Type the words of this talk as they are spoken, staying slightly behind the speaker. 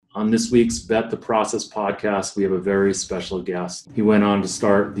On this week's Bet the Process podcast, we have a very special guest. He went on to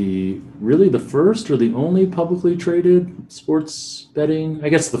start the first or the only publicly traded sports betting, I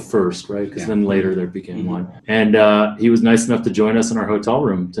guess the first, right? Because then later there became one. And he was nice enough to join us in our hotel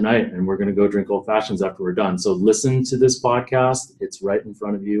room tonight, and we're going to go drink old fashions after we're done. So listen to this podcast. It's right in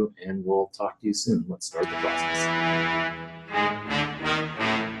front of you, and we'll talk to you soon. Let's start the process.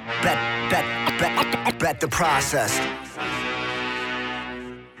 Bet the process.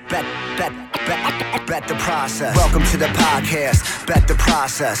 Bet the process. Welcome to the podcast, Bet the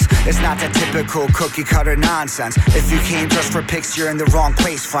Process. It's not the typical cookie cutter nonsense. If you came just for picks, you're in the wrong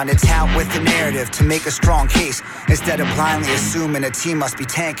place. Find a tout with the narrative to make a strong case. Instead of blindly assuming a team must be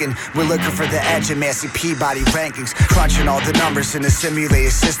tanking, we're looking for the edge in Massey Peabody rankings. Crunching all the numbers in a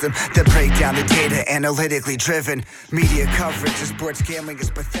simulated system that break down the data analytically driven. Media coverage of sports gambling is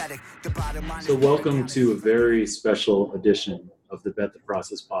pathetic. The bottom line. So welcome to a very special edition of the Bet the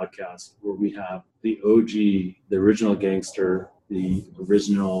Process podcast, where we have the OG, the original gangster, the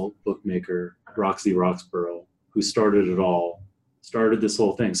original bookmaker, Roxy Roxborough, who started it all, started this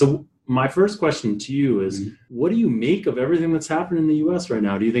whole thing. So my first question to you is, what do you make of everything that's happened in the U.S. right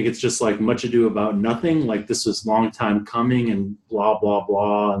now? Do you think it's just like much ado about nothing, like this was long time coming and blah, blah,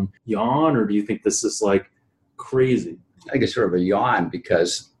 blah, and yawn? Or do you think this is like crazy? I think it's sort of a yawn,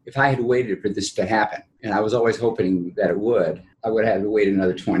 because if I had waited for this to happen, and I was always hoping that it would, I would have had to wait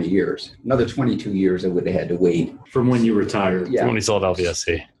another 20 years. Another 22 years I would have had to wait. From when you retired. Yeah. From when he sold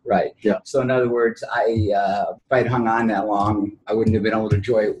LVSC. Right. Yeah. So in other words, if I'd hung on that long, I wouldn't have been able to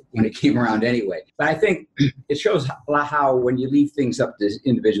enjoy it when it came around anyway. But I think it shows how when you leave things up to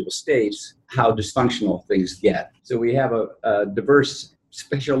individual states, how dysfunctional things get. So we have a diverse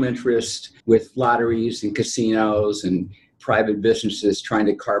special interest with lotteries and casinos and private businesses trying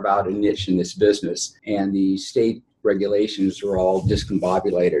to carve out a niche in this business, and the state regulations are all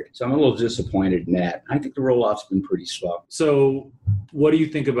discombobulated. So I'm a little disappointed in that. I think the rollout's been pretty slow. So what do you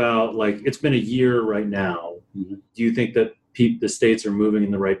think about, like, it's been a year right now. Mm-hmm. Do you think that the states are moving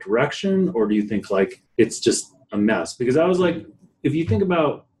in the right direction, or do you think like it's just a mess? Because I was like, if you think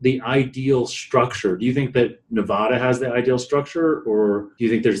about the ideal structure, do you think that Nevada has the ideal structure, or do you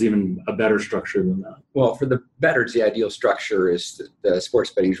think there's even a better structure than that? Well, for the bettors, the ideal structure is the sports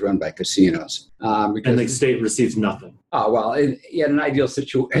betting is run by casinos. And the state receives nothing. Oh, well, in an ideal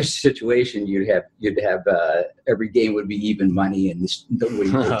situation, you'd have every game would be even money and nobody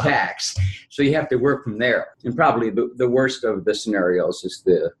would pay tax. So you have to work from there. And probably the worst of the scenarios is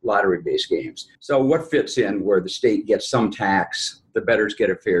the lottery-based games. So what fits in where the state gets some tax, the bettors get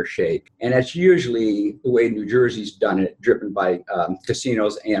a fair shake. And that's usually the way New Jersey's done it, driven by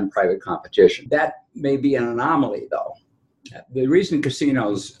casinos and private competition. That may be an anomaly, though. The reason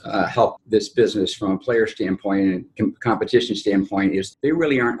casinos help this business from a player standpoint and competition standpoint is they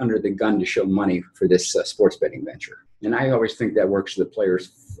really aren't under the gun to show money for this sports betting venture. And I always think that works to the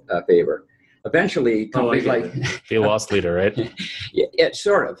players' favor. Eventually, companies the lost leader, right? Yeah,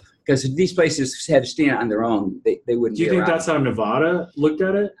 sort of. Because if these places had to stand on their own, they wouldn't. Do you think that's how Nevada looked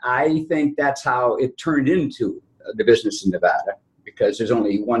at it? I think that's how it turned into the business in Nevada, because there's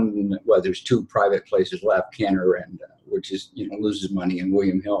only there's two private places left, Cantor and which is loses money, and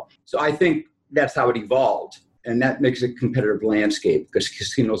William Hill. So I think that's how it evolved, and that makes a competitive landscape because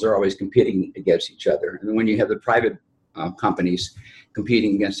casinos are always competing against each other. And when you have the private companies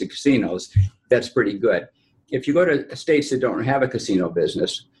competing against the casinos, that's pretty good. If you go to states that don't have a casino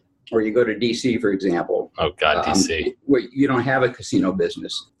business, or you go to D.C., for example. Oh, God, D.C. Where you don't have a casino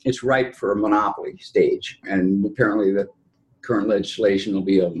business. It's ripe for a monopoly stage. And apparently the current legislation will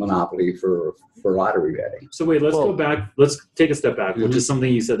be a monopoly for lottery betting. So wait, let's go back. Let's take a step back, which is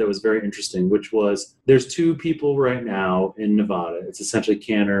something you said that was very interesting, which was there's two people right now in Nevada. It's essentially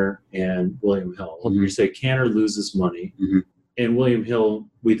Cantor and William Hill. You say Cantor loses money. And William Hill,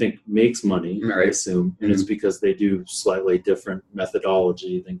 we think, makes money, I assume, and it's because they do slightly different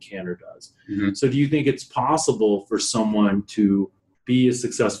methodology than Cantor does. So do you think it's possible for someone to be a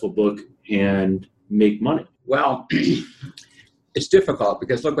successful book and make money? Well, it's difficult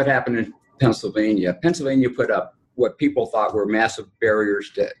because look what happened in Pennsylvania. Pennsylvania put up what people thought were massive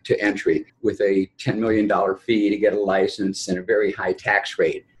barriers to entry with a $10 million fee to get a license and a very high tax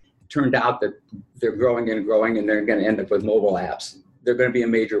rate. Turned out that they're growing and growing, and they're going to end up with mobile apps. They're going to be a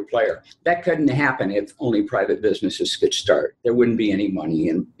major player. That couldn't happen if only private businesses could start. There wouldn't be any money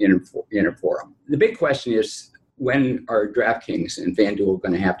in it for them. The big question is, when are DraftKings and FanDuel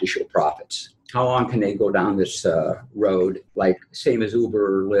going to have to show profits? How long can they go down this road, like same as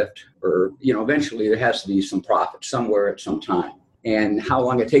Uber or Lyft? Or, eventually there has to be some profit somewhere at some time. And how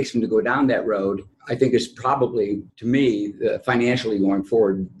long it takes them to go down that road, I think is probably, to me, financially going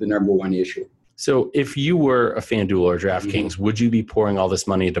forward, the number one issue. So if you were a FanDuel or DraftKings, would you be pouring all this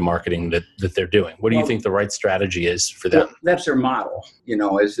money into marketing that they're doing? What do you think the right strategy is for them? Well, that's their model,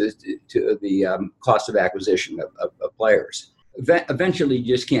 is to the cost of acquisition of players. Eventually,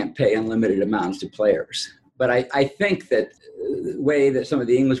 you just can't pay unlimited amounts to players. But I think that the way that some of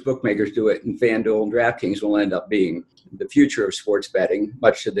the English bookmakers do it in FanDuel and DraftKings will end up being the future of sports betting,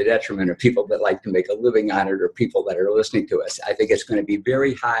 much to the detriment of people that like to make a living on it or people that are listening to us. I think it's going to be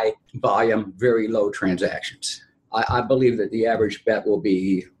very high volume, very low transactions. I believe that the average bet will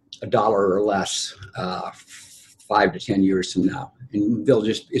be $1 or less 5 to 10 years from now. And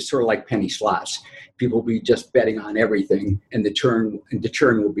it's sort of like penny slots. People will be just betting on everything, and the churn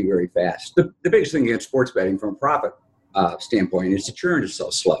will be very fast. The biggest thing against sports betting from a profit standpoint is the churn is so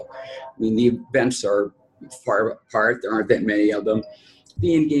slow. I mean, the events are far apart. There aren't that many of them.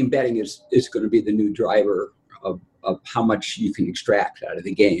 The in-game betting is going to be the new driver of how much you can extract out of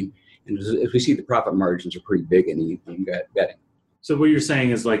the game. And as we see, the profit margins are pretty big in in-game betting. So what you're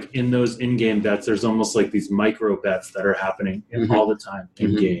saying is, like, in those in-game bets, there's almost like these micro bets that are happening all the time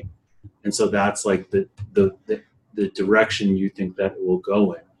in-game. And so that's like the direction you think that it will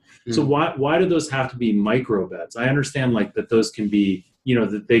go in. So why do those have to be micro bets? I understand, like, that those can be,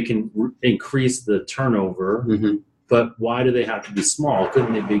 that they can increase the turnover, but why do they have to be small?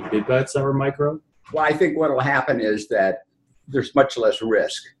 Couldn't they be big bets that were micro? Well, I think what will happen is that there's much less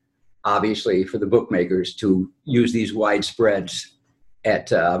risk, obviously, for the bookmakers to use these wide spreads at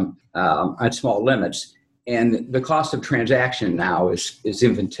small limits. And the cost of transaction now is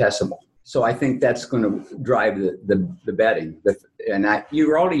infinitesimal. So I think that's going to drive the betting.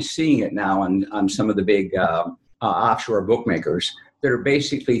 You're already seeing it now on some of the big offshore bookmakers that are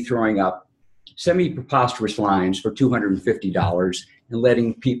basically throwing up semi-preposterous lines for $250 and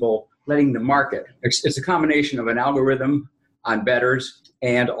letting the market. It's a combination of an algorithm on bettors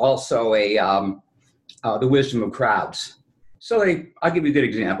and also the wisdom of crowds. So I'll give you a good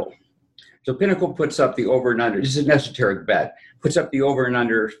example. So Pinnacle puts up the over and under. This is an esoteric bet. Puts up the over and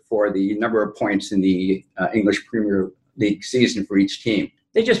under for the number of points in the English Premier League season for each team.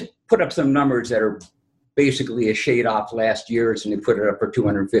 They just put up some numbers that are basically a shade off last year's, and they put it up for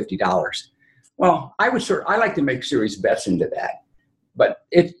 $250. Well, I like to make serious bets into that. But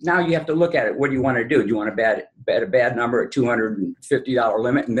now you have to look at it. What do you want to do? Do you want to bet a bad number at $250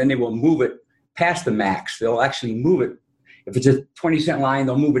 limit, and then they will move it past the max? They'll actually move it. If it's a 20-cent line,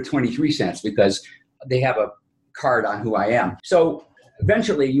 they'll move it 23 cents because they have a card on who I am. So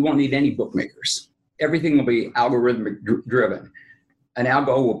eventually, you won't need any bookmakers. Everything will be algorithmic driven. An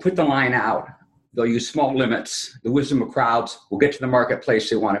algo will put the line out. They'll use small limits. The wisdom of crowds will get to the marketplace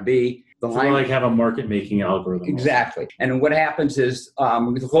they want to be. The line, like have a market-making algorithm. Exactly. And what happens is,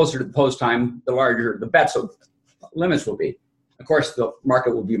 the closer to the post time, the larger the limits will be. Of course, the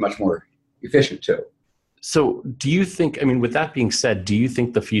market will be much more efficient too. So do you think, with that being said, do you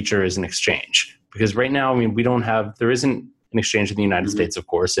think the future is an exchange? Because right now, there isn't an exchange in the United States, of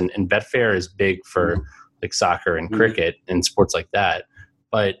course, and Betfair is big for like soccer and cricket and sports like that.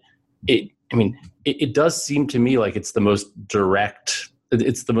 But it does seem to me like it's the most direct,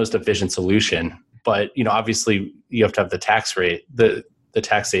 it's the most efficient solution. But, obviously you have to have the tax rate, the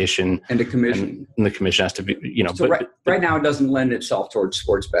taxation and the commission. And the commission has to be, So right now it doesn't lend itself towards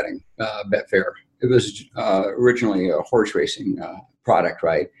sports betting, Betfair. It was originally a horse racing product,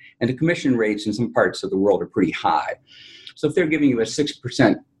 right? And the commission rates in some parts of the world are pretty high. So if they're giving you a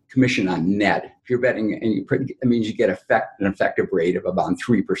 6% commission on net, if you're betting, that means you get an effective rate of about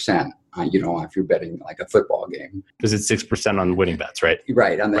 3% on, if you're betting like a football game. Because it's 6% on winning bets, right?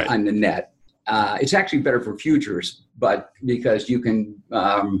 Right, on the net. It's actually better for futures, but because you can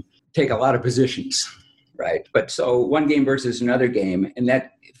take a lot of positions, right? But so one game versus another game, and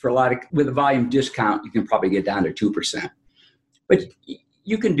that with a volume discount, you can probably get down to 2%. But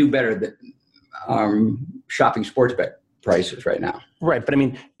you can do better than shopping sports bet prices right now. Right, but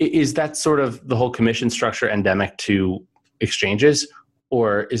is that sort of the whole commission structure endemic to exchanges?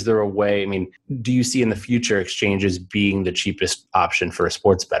 Or is there a way, do you see in the future exchanges being the cheapest option for a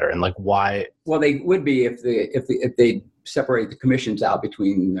sports bettor? And like why? Well, they would be if they separate the commissions out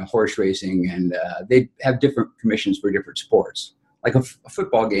between horse racing and they have different commissions for different sports. Like a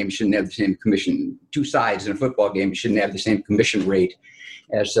football game shouldn't have the same commission. Two sides in a football game shouldn't have the same commission rate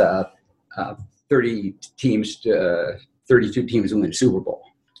as 32 teams to win the Super Bowl.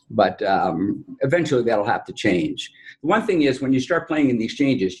 But eventually that'll have to change. The one thing is when you start playing in the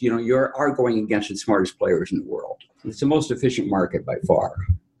exchanges, you are going against the smartest players in the world. It's the most efficient market by far.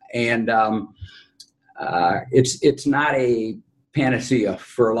 And it's not a panacea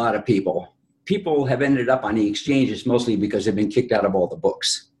for a lot of people. People have ended up on the exchanges mostly because they've been kicked out of all the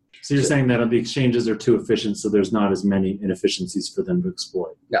books. So you're saying that the exchanges are too efficient, so there's not as many inefficiencies for them to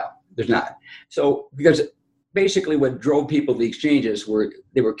exploit. No, there's not. So because basically what drove people to the exchanges were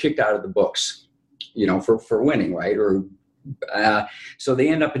they were kicked out of the books, for winning, right? Or so they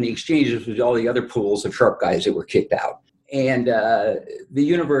end up in the exchanges with all the other pools of sharp guys that were kicked out. And the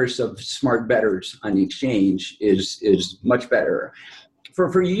universe of smart bettors on the exchange is much better.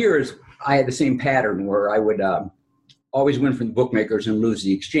 For years, I had the same pattern where I would always win from the bookmakers and lose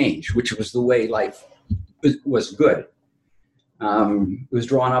the exchange, which was the way life was good. It was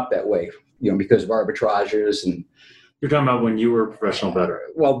drawn up that way, because of arbitrages. And you're talking about when you were a professional bettor?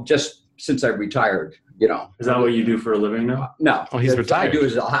 Well, just since I retired, Is that what you do for a living now? No. Oh, he's retired. I do it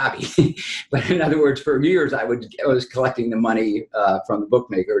as a hobby. But in other words, for years, I was collecting the money from the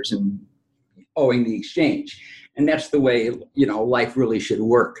bookmakers and owing the exchange. And that's the way, life really should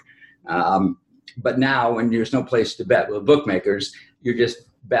work. But now when there's no place to bet with bookmakers, you're just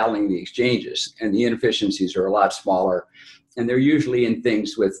battling the exchanges, and the inefficiencies are a lot smaller. And they're usually in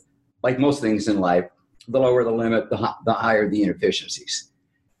things with, like most things in life, the lower the limit, the higher the inefficiencies.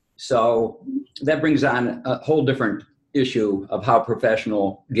 So that brings on a whole different issue of how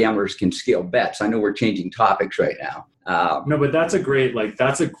professional gamblers can scale bets. I know we're changing topics right now. No, but that's a great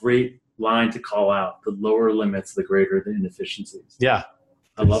line to call out. The lower limits, the greater the inefficiencies. Yeah.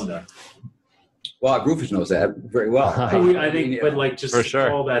 I love that. Well, Rufus knows that very well. I think, but just for to sure.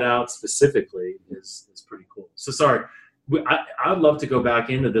 call that out specifically is pretty cool. So sorry, I'd love to go back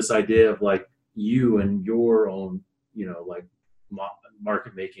into this idea of like you and your own,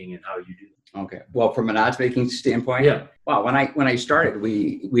 market making and how you do it. Okay. Well, from an odds making standpoint, Yeah. Well, when I started,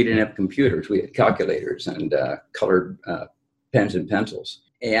 we didn't have computers. We had calculators and colored pens and pencils.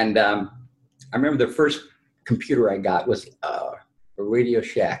 And I remember the first computer I got was a Radio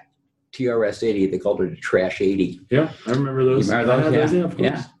Shack TRS-80. They called it a Trash 80. Yeah, I remember those. You remember those? Yeah, of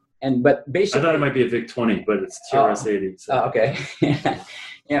course. Yeah. But basically, I thought it might be a VIC 20, but it's TRS-80. So. Okay.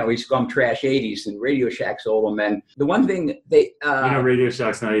 Yeah, we used to call them Trash 80s, and Radio Shack sold them. And the one thing they... Radio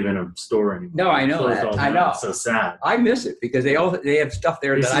Shack's not even a store anymore. No, I know that. I know. It's so sad. I miss it because they have stuff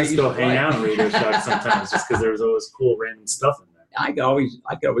there that I used still to hang out in Radio Shack sometimes just because there was always cool random stuff in there. I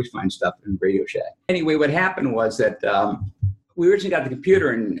could always find stuff in Radio Shack. Anyway, what happened was that we originally got the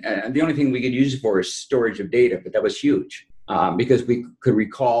computer, and the only thing we could use it for is storage of data, but that was huge because we could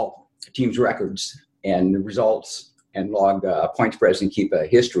recall teams' records and the results and log point spreads and keep a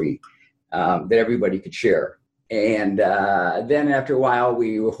history that everybody could share. And then after a while,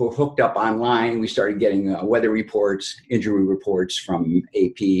 we were hooked up online. We started getting weather reports, injury reports from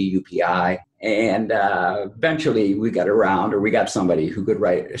AP, UPI. And eventually we got somebody who could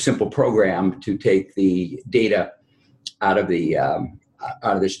write a simple program to take the data out of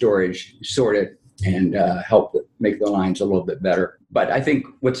the storage, sort it, and help make the lines a little bit better. But I think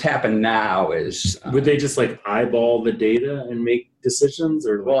what's happened now is... Would they just eyeball the data and make decisions?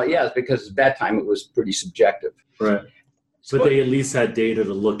 Or well, yes, because at that time it was pretty subjective. Right. But they at least had data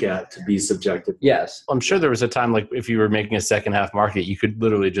to look at to be subjective. Yes. I'm sure there was a time if you were making a second half market, you could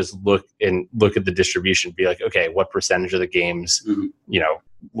literally just look at the distribution, be like, okay, what percentage of the games,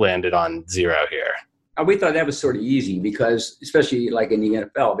 landed on zero here? We thought that was sort of easy because, especially in the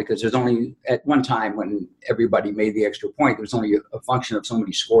NFL, because there's only at one time when everybody made the extra point, there was only a function of so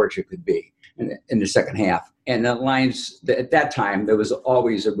many scores it could be in the second half. And the lines, at that time, there was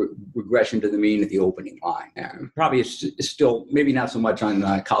always a regression to the mean at the opening line. Probably it's still, maybe not so much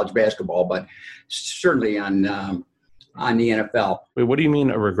on college basketball, but certainly on the NFL. Wait, what do you mean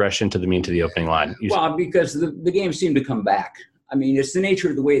a regression to the mean to the opening line? Well, because the games seem to come back. I mean, it's the nature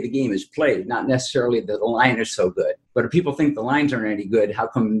of the way the game is played, not necessarily that the line is so good. But if people think the lines aren't any good, how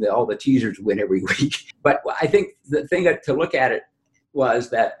come all the teasers win every week? But I think the thing to look at it was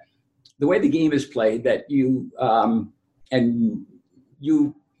that the way the game is played, that you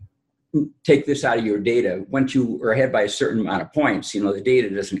take this out of your data. Once you are ahead by a certain amount of points, the data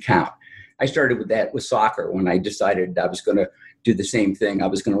doesn't count. I started with that with soccer when I decided I was going to do the same thing. I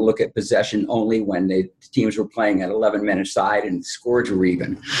was going to look at possession only when the teams were playing at 11-minute side and scores were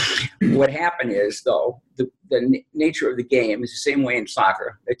even. What happened is, though, the nature of the game is the same way in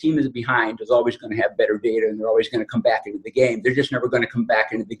soccer. The team is behind is always going to have better data, and they're always going to come back into the game. They're just never going to come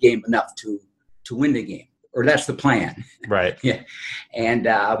back into the game enough to win the game, or that's the plan. Right. Yeah, and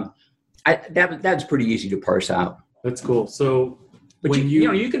that's pretty easy to parse out. That's cool. So, but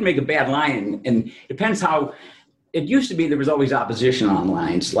you can make a bad line, and it depends how. It used to be there was always opposition on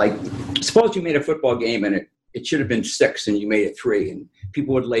lines. Like, suppose you made a football game and it should have been 6 and you made it 3, and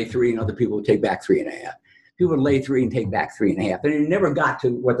people would lay 3 and other people would take back 3.5. he would lay 3 and take back 3.5, and it never got to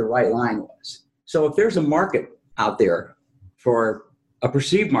what the right line was. So if there's a market out there for a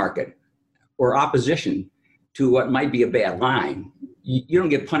perceived market or opposition to what might be a bad line, you don't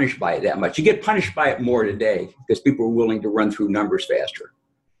get punished by it that much. You get punished by it more today because people are willing to run through numbers faster.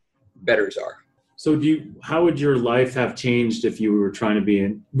 Bettors are. So how would your life have changed if you were trying to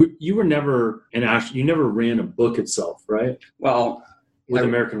be you were never you never ran a book itself, right? Well, with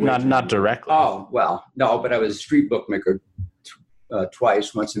American Wagers. Not directly. Oh, well, no, but I was a street bookmaker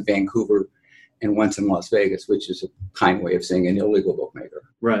twice, once in Vancouver and once in Las Vegas, which is a kind way of saying an illegal bookmaker.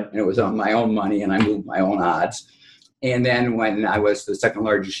 Right. And it was on my own money, and I moved my own odds. And then when I was the second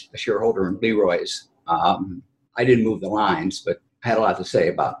largest shareholder in Leroy's, I didn't move the lines, but I had a lot to say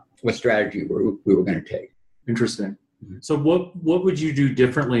about what strategy we were going to take. Interesting. So what would you do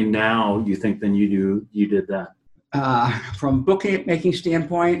differently now, you think, than you did then? From a bookmaking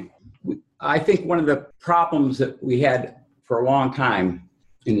standpoint, I think one of the problems that we had for a long time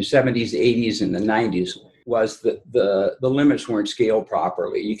in the 70s, 80s, and the 90s was that the limits weren't scaled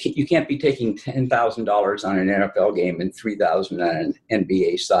properly. You can't be taking $10,000 on an NFL game and $3,000 on an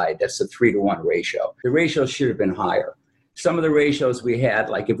NBA side. That's a 3-to-1 ratio. The ratio should have been higher. Some of the ratios we had,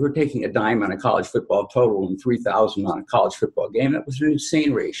 like if we're taking a dime on a college football total and $3,000 on a college football game, that was an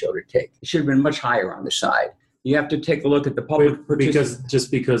insane ratio to take. It should have been much higher on the side. You have to take a look at the public because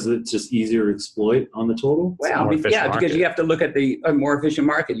it's just easier to exploit on the total. Well, because you have to look at the more efficient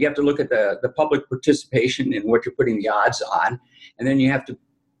market. You have to look at the public participation in what you're putting the odds on, and then you have to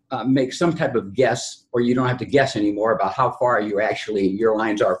make some type of guess, or you don't have to guess anymore about how far your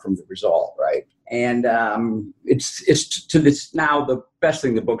lines are from the result, right? And it's now the best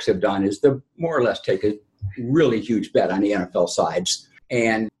thing the books have done is to more or less take a really huge bet on the NFL sides.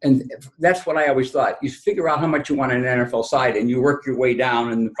 And that's what I always thought. You figure out how much you want on an NFL side, and you work your way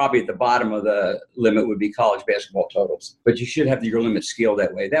down, and probably at the bottom of the limit would be college basketball totals. But you should have your limit scaled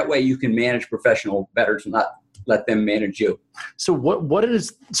that way. That way you can manage professional bettors and not let them manage you. So what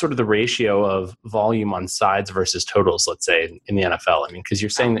is sort of the ratio of volume on sides versus totals, let's say, in the NFL? I mean, because you're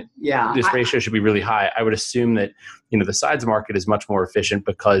saying that this ratio should be really high. I would assume that, the sides market is much more efficient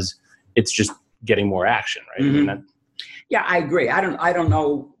because it's just getting more action, right? Mm-hmm. I mean, yeah, I agree. I don't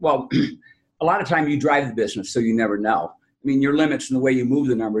know. Well, a lot of time you drive the business, so you never know. I mean, your limits and the way you move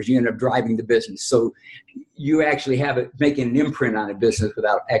the numbers, you end up driving the business. So you actually have it making an imprint on a business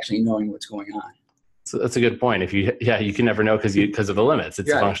without actually knowing what's going on. So that's a good point. You can never know because of the limits.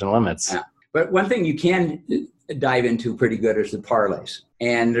 It's a function of limits. Yeah. But one thing you can dive into pretty good is the parlays.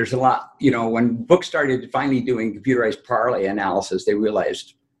 And there's a lot, when books started finally doing computerized parlay analysis, they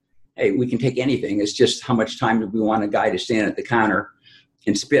realized, hey, we can take anything. It's just how much time do we want a guy to stand at the counter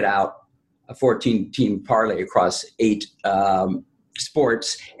and spit out a 14-team parlay across 8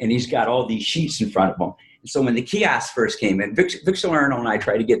 sports, and he's got all these sheets in front of him. So when the kiosks first came in, Vic Salerno and I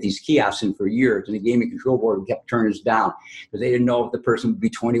tried to get these kiosks in for years, and the gaming control board kept turning us down because they didn't know if the person would be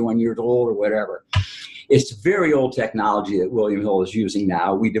 21 years old or whatever. It's very old technology that William Hill is using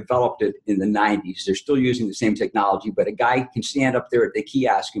now. We developed it in the 90s. They're still using the same technology, but a guy can stand up there at the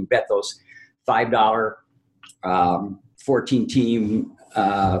kiosk and bet those $5 14-team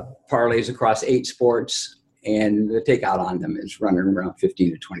parlays across 8 sports, and the takeout on them is running around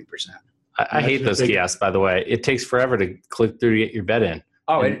 15 to 20%. I hate those kiosks, by the way. It takes forever to click through to get your bet in.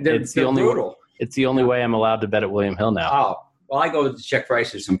 Oh, they're brutal. It's the only way I'm allowed to bet at William Hill now. Oh, well, I go to check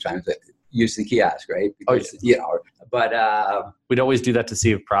prices sometimes. Use the kiosk, right? Because, but we'd always do that to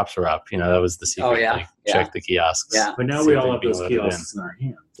see if props were up. That was the secret. Oh, yeah. Check the kiosks. Yeah. But now we all have those kiosks in our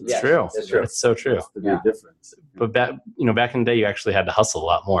hands. It's true. That's true. It's so true. That's the big difference. But back in the day, you actually had to hustle a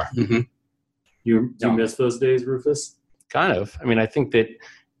lot more. Mm-hmm. You miss those days, Rufus? Kind of. I mean, I think that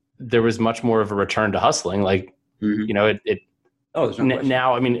there was much more of a return to hustling. Like,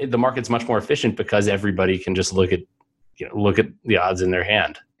 now, I mean, the market's much more efficient because everybody can just look at the odds in their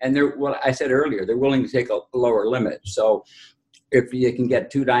hand. And what I said earlier, they're willing to take a lower limit. So if you can get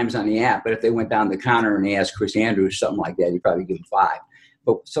 2 dimes on the app, but if they went down the counter and they asked Chris Andrews something like that, you'd probably give them 5.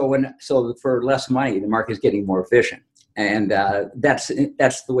 But so for less money, the market's getting more efficient. And that's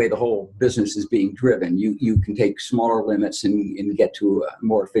the way the whole business is being driven. You can take smaller limits and get to a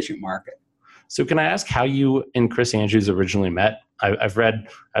more efficient market. So can I ask how you and Chris Andrews originally met? I've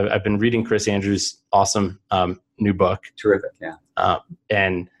been reading Chris Andrews' awesome new book. Terrific, yeah.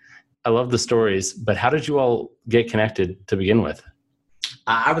 And I love the stories, but how did you all get connected to begin with?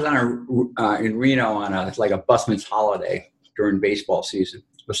 I was in Reno on a busman's holiday during baseball season.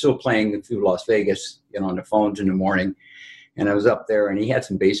 We're still playing through Las Vegas, on the phones in the morning. And I was up there, and he had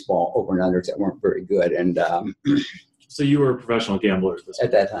some baseball over and unders that weren't very good. And so you were a professional gambler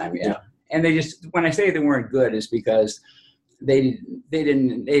at that time, yeah. And they just, when I say they weren't good, is because they'd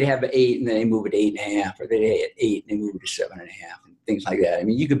have 8 and then they move it to 8.5, or they'd have 8 and they move it to 7.5, and things like that. I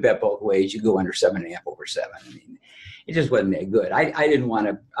mean, you could bet both ways. You go under 7.5 over 7. I mean, it just wasn't that good. I didn't want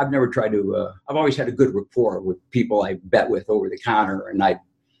to. I've never tried to. I've always had a good rapport with people I bet with over the counter, and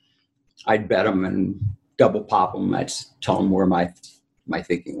I'd bet them and double pop them. I'd tell them where my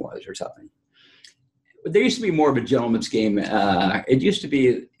thinking was or something. But there used to be more of a gentleman's game. It used to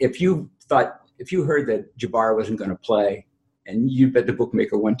be if you heard that Jabbar wasn't going to play, and you bet the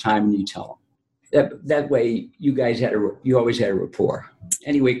bookmaker one time, and you tell him. That way, you always had a rapport.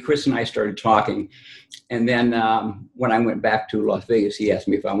 Anyway, Chris and I started talking, and then when I went back to Las Vegas, he asked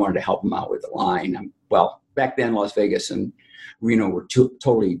me if I wanted to help him out with the line. Well, back then, Las Vegas and Reno were two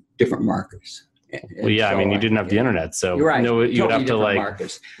totally different markets. Well, yeah, so, I mean, you didn't have the internet, so you're right. You totally would have to like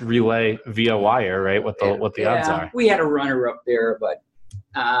markets. relay via wire, right? What the odds are. We had a runner up there, but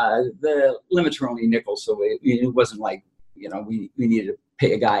the limits were only nickels, so it wasn't like we needed to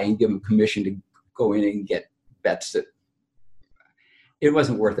pay a guy and give him commission to go in and get bets. That it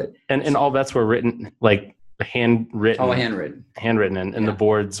wasn't worth it. And all bets were written like handwritten. All handwritten, and the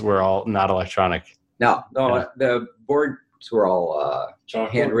boards were all not electronic. No, the boards were all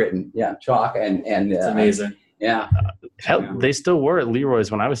handwritten. Yeah, chalk and it's amazing. Yeah. Hell, they still were at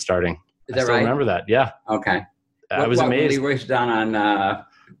Leroy's when I was starting. Is that I still right? remember that. Yeah. Okay. I was amazed. Leroy's down on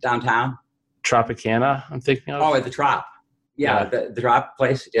downtown? Tropicana, I'm thinking of. Oh, at the Trop. Yeah, the Trop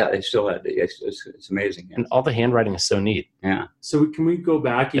place. Yeah, they still had it's amazing. Yeah. And all the handwriting is so neat. Yeah. So can we go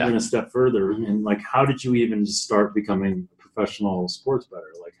back even a step further? And like, how did you even start becoming a professional sports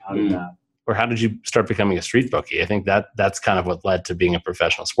bettor? Like, how did that? Or how did you start becoming a street bookie? I think that's kind of what led to being a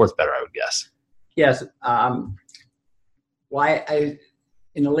professional sports bettor, I would guess. Yes. Well, I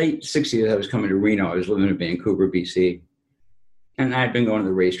in the late 60s, I was coming to Reno. I was living in Vancouver, BC. And I'd been going to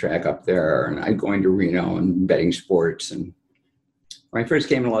the racetrack up there, and I'd going to Reno and betting sports. And when I first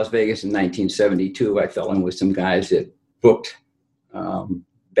came to Las Vegas in 1972, I fell in with some guys that booked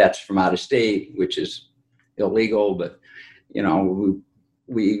bets from out of state, which is illegal, but,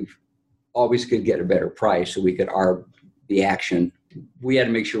 we always could get a better price so we could arb the action. We had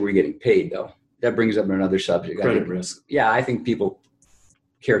to make sure we were getting paid, though. That brings up another subject. Credit risk. Yeah, I think people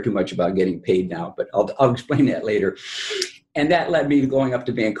care too much about getting paid now, but I'll explain that later. And that led me to going up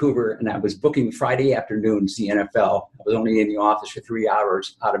to Vancouver, and I was booking Friday afternoons, the NFL. I was only in the office for 3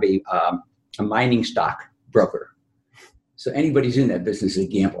 hours out of a mining stock broker. So anybody's in that business is a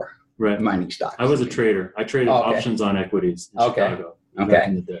gambler. Right. Mining stocks. I was a trader. I traded options on equities in Chicago back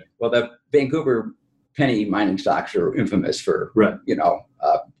in the day. Well, the Vancouver penny mining stocks are infamous for,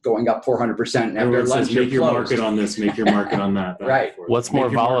 going up 400% after lunch. Make your market on this, make your market on that. Right. What's more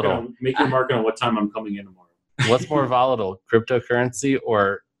volatile? Make your market on what time I'm coming in tomorrow. What's more volatile, cryptocurrency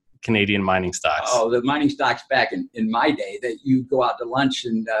or Canadian mining stocks? Oh, the mining stocks back in my day, that you go out to lunch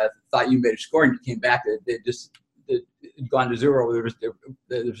and thought you made a score and you came back, they'd gone to zero.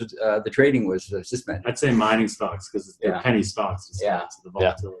 The trading was suspended. I'd say mining stocks because they're penny stocks. So the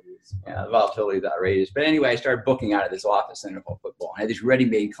volatility is. Yeah, the volatility is outrageous. But anyway, I started booking out of this office in NFL football. I had these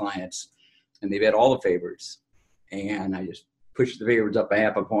ready-made clients, and they've had all the favorites. And I just pushed the favorites up a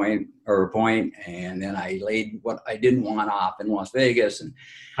half a point or a point, and then I laid what I didn't want off in Las Vegas. And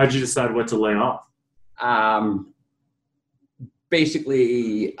how'd you decide what to lay off?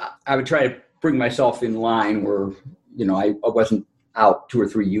 Basically, I would try to bring myself in line where, I wasn't out 2 or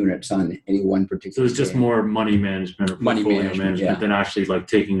 3 units on any one particular. So it was just more money management or portfolio management than actually like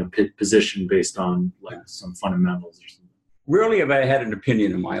taking a position based on some fundamentals or something. Rarely have I had an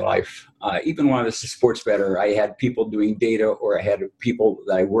opinion in my life. Even when I was a sports bettor, I had people doing data, or I had people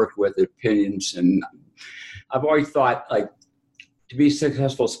that I worked with opinions. And I've always thought, to be a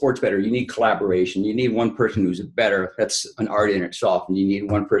successful sports bettor, you need collaboration. You need one person who's a bettor. That's an art in itself. And you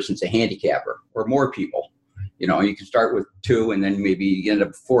need one person who's a handicapper, or more people. You can start with 2, and then maybe you end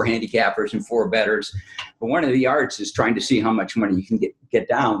up 4 handicappers and 4 bettors. But one of the arts is trying to see how much money you can get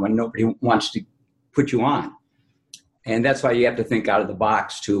down when nobody wants to put you on. And that's why you have to think out of the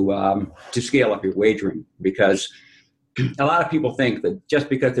box to scale up your wagering, because a lot of people think that just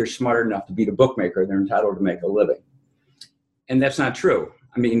because they're smart enough to beat a bookmaker, they're entitled to make a living. And that's not true.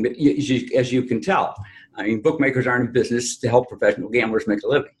 I mean, as you can tell, bookmakers aren't in business to help professional gamblers make a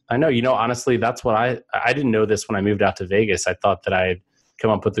living. I know. Honestly, that's what I didn't know this when I moved out to Vegas. I thought that I had come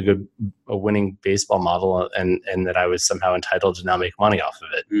up with a winning baseball model and that I was somehow entitled to now make money off of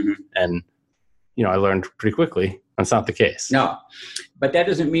it. Mm-hmm. And, I learned pretty quickly that's not the case. No, but that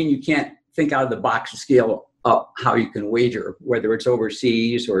doesn't mean you can't think out of the box to scale up how you can wager, whether it's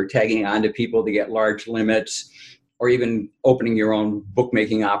overseas or tagging on to people to get large limits, or even opening your own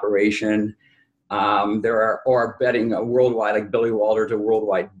bookmaking operation. Or betting worldwide, like Billy Walters, a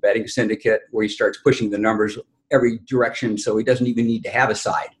worldwide betting syndicate where he starts pushing the numbers every direction, so he doesn't even need to have a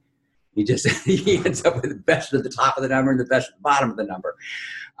side. He ends up with the best at the top of the number and the best at the bottom of the number.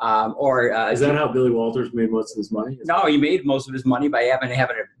 Is that how Billy Walters made most of his money? No, he made most of his money by having a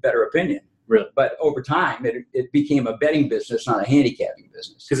better opinion. Really? But over time, it became a betting business, not a handicapping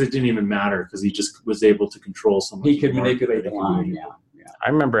business. Because it didn't even matter, because he just was able to control so much. He could manipulate the line, yeah. I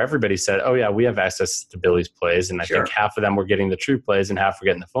remember everybody said, oh, yeah, we have access to Billy's plays. And I think half of them were getting the true plays and half were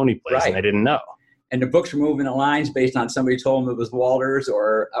getting the phony plays, and they didn't know. And the books were moving the lines based on somebody told them it was Walters,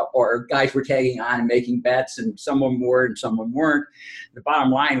 or guys were tagging on and making bets, and some of them were and some of them weren't. The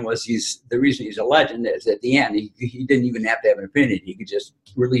bottom line was the reason he's a legend is at the end, he didn't even have to have an opinion. He could just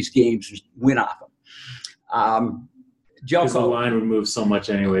release games and win off them. Because the line would move so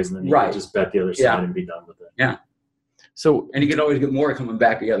much anyways, and then you could just bet the other side and be done with it. Yeah. So, and he could always get more coming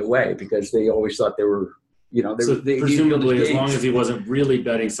back the other way because they always thought they were, presumably, as long as he wasn't really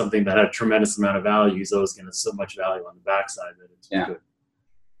betting something that had a tremendous amount of value, he's always getting so much value on the backside that it's good.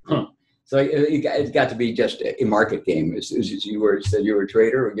 Huh. So it got to be just a market game. As you said you were a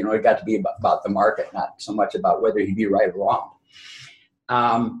trader, it got to be about the market, not so much about whether he'd be right or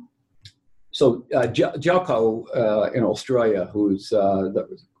wrong. Jelko in Australia, who's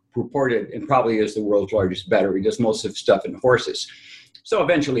reported and probably is the world's largest bettor. He does most of the stuff in horses. So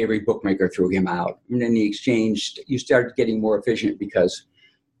eventually every bookmaker threw him out. And then you started getting more efficient because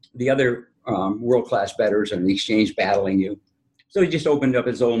the other world-class bettors on the exchange battling you. So he just opened up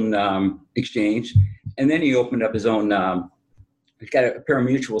his own exchange. And then he opened up his own, he's got a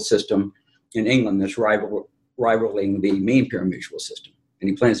pari-mutuel system in England that's rivaling the main pari-mutuel system. And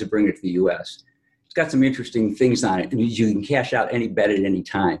he plans to bring it to the U.S. It's got some interesting things on it. And you can cash out any bet at any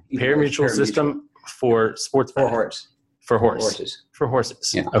time. Pari-mutuel system for sports betting? For horses.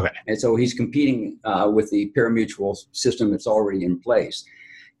 Yeah. Okay. And so he's competing with the pari-mutuel system that's already in place.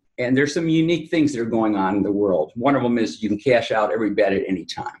 And there's some unique things that are going on in the world. One of them is you can cash out every bet at any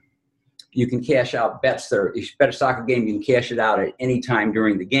time. You can cash out bets there. If you bet a soccer game, you can cash it out at any time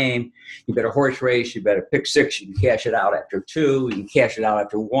during the game. You bet a horse race, you bet a pick six, you can cash it out after 2, you can cash it out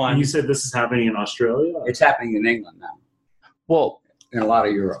after 1. And you said this is happening in Australia? It's happening in England now. Well, in a lot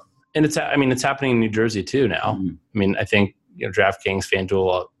of Europe. And it's happening in New Jersey too now. Mm-hmm. I mean, I think, DraftKings,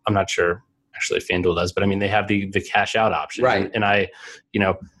 FanDuel, I'm not sure actually FanDuel does, but I mean, they have the cash out option. Right. And I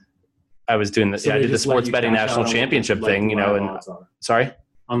was doing this. So I did the sports betting national championship thing, sorry?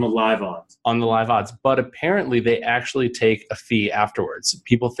 On the live odds. On the live odds. But apparently they actually take a fee afterwards.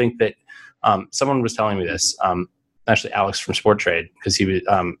 People think that someone was telling me this, actually Alex from Sport Trade, because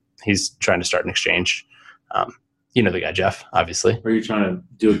he's trying to start an exchange. You know the guy, Jeff, obviously. Are you trying to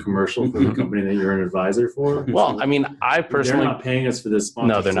do a commercial for the company that you're an advisor for? Well, I mean, I personally... They're not paying us for this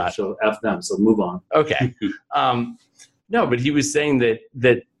sponsorship. No, they're not. So F them, so move on. Okay. No, but he was saying that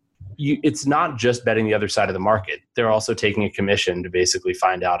it's not just betting the other side of the market. They're also taking a commission to basically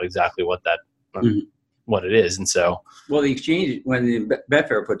find out exactly what that what it is. And so... Well, the exchange, when the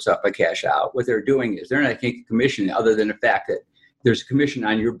Betfair puts up a cash out, what they're doing is they're not taking a commission other than the fact that there's a commission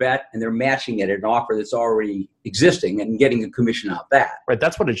on your bet, and they're matching it at an offer that's already existing and getting a commission out that. Right,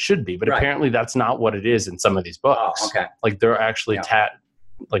 that's what it should be, but apparently that's not what it is in some of these books. Oh, okay. Like they're actually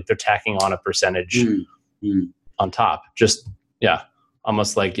they're tacking on a percentage on top. Just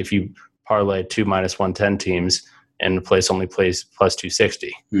almost like if you parlay 2 minus 110 teams and the place only plays plus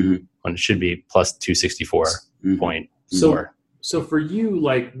 260 when it should be plus 264.4. So for you,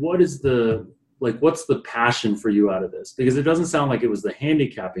 what's the passion for you out of this? Because it doesn't sound like it was the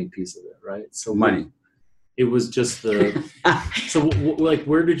handicapping piece of it, right? So money. It was just the. So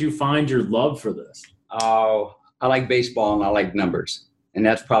where did you find your love for this? Oh, I like baseball and I like numbers, and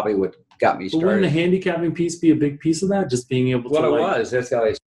that's probably what got me started. But wouldn't the handicapping piece be a big piece of that? Just being able to. Well, it was. That's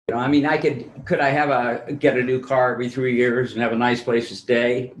how I mean, could I get a new car every 3 years and have a nice place to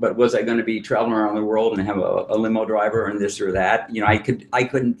stay? But was I going to be traveling around the world and have a limo driver and this or that? I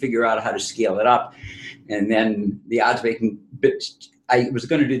couldn't figure out how to scale it up. And then the odds making bit, I was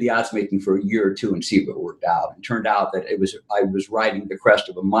going to do the odds making for a year or two and see if it worked out. It turned out that I was riding the crest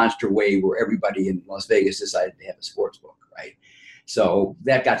of a monster wave where everybody in Las Vegas decided to have a sports book, right? So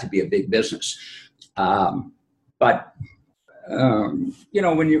that got to be a big business. There's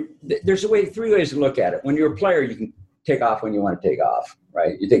 3 ways to look at it. When you're a player, you can take off when you want to take off,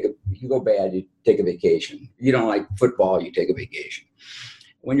 right? You go bad, you take a vacation. You don't like football, you take a vacation.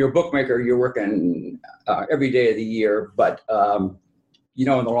 When you're a bookmaker, you're working every day of the year, but in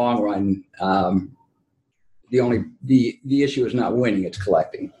the long run, the issue is not winning, it's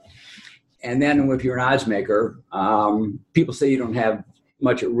collecting. And then if you're an odds maker, people say you don't have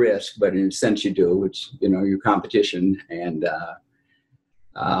much at risk, but in a sense you do, which, your competition, and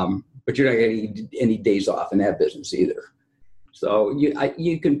but you're not getting any days off in that business either. So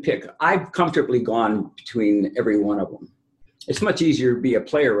you can pick. I've comfortably gone between every one of them. It's much easier to be a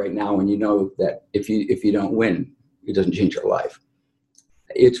player right now when you know that if you don't win, it doesn't change your life.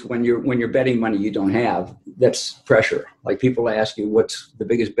 It's when you're betting money you don't have, that's pressure. Like people ask you, what's the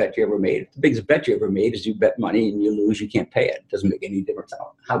biggest bet you ever made? The biggest bet you ever made is you bet money and you lose, you can't pay it. It doesn't make any difference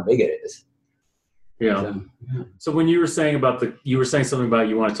how big it is. Yeah. So when you were saying something about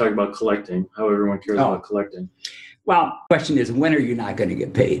you want to talk about collecting, how everyone cares about collecting. Well, the question is, when are you not going to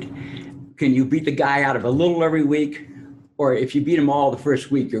get paid? Can you beat the guy out of a little every week? Or if you beat them all the first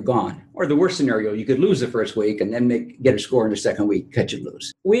week, you're gone. Or the worst scenario, you could lose the first week and then get a score in the second week, catch and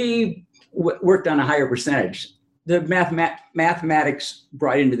lose. We worked on a higher percentage. The mathematics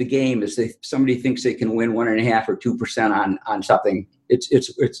brought into the game is if somebody thinks they can win 1.5 or 2% on something, it's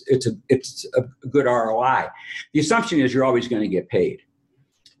a good ROI. The assumption is you're always going to get paid.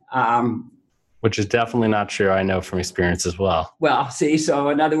 Which is definitely not true. I know from experience as well. Well, see, so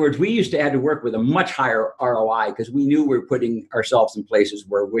in other words, we used to have to work with a much higher ROI because we knew we were putting ourselves in places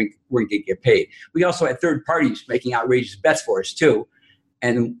where we weren't going to get paid. We also had third parties making outrageous bets for us too.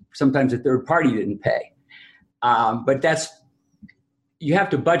 And sometimes the third party didn't pay. But you have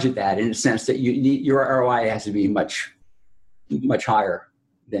to budget that in a sense that your ROI has to be much, much higher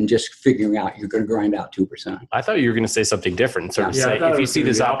than just figuring out you're going to grind out 2%. I thought you were going to say something different. Sort of say, if you see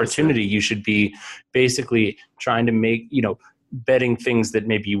this opportunity, you should be basically trying to make, betting things that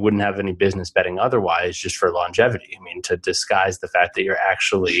maybe you wouldn't have any business betting otherwise, just for longevity. I mean, to disguise the fact that you're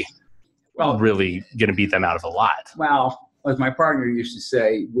actually really going to beat them out of a lot. Well, as my partner used to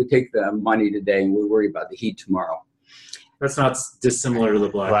say, we take the money today and we worry about the heat tomorrow. That's not dissimilar to the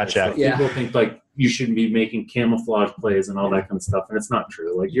blackjack. Yeah. People think like you shouldn't be making camouflage plays and all that kind of stuff, and it's not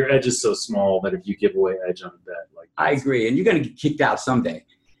true. Like your edge is so small that if you give away edge on a bet, I agree, and you're going to get kicked out someday.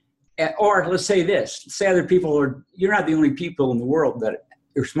 Or let's say this: say other people you're not the only people in the world that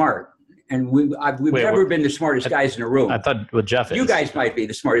are smart, and we've never been the smartest guys in a room. I thought what Jeff is. You guys might be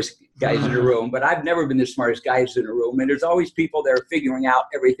the smartest guys in a room, but I've never been the smartest guys in a room, and there's always people that are figuring out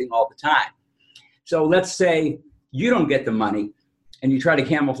everything all the time. So let's say you don't get the money and you try to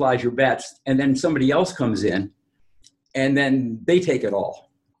camouflage your bets, and then somebody else comes in and then they take it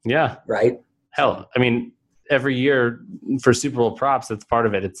all. Yeah. Right? Hell, I mean, every year for Super Bowl props, that's part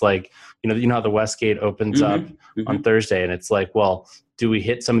of it. It's like, how the Westgate opens up on Thursday, and it's like, well, do we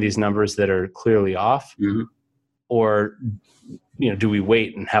hit some of these numbers that are clearly off? Or, do we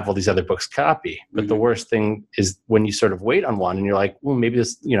wait and have all these other books copy? But the worst thing is when you sort of wait on one and you're like, well, maybe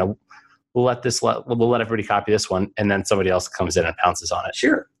this, we'll let everybody copy this one, and then somebody else comes in and pounces on it.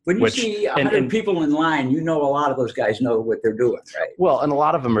 Sure. When you see 100 people in line, a lot of those guys know what they're doing, right? Well, and a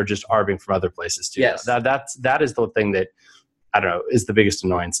lot of them are just arbing from other places too. Yes. That is the thing that, I don't know, is the biggest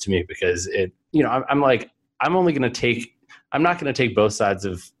annoyance to me, because I'm not going to take both sides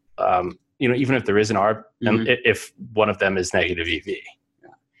of, even if there is an arb, and if one of them is negative EV. Yeah.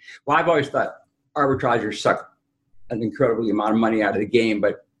 Well, I've always thought arbitragers suck an incredible amount of money out of the game,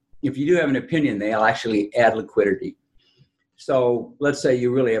 but if you do have an opinion, they'll actually add liquidity. So let's say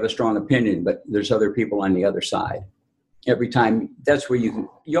you really have a strong opinion, but there's other people on the other side. Every time, that's where you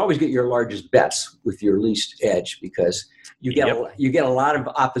always get your largest bets with your least edge, because you get a lot of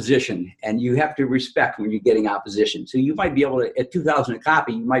opposition, and you have to respect when you're getting opposition. So you might be able to, at $2,000 a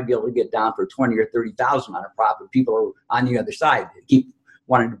copy, you might be able to get down for 20 or 30,000 on a prop, but people are on the other side. They keep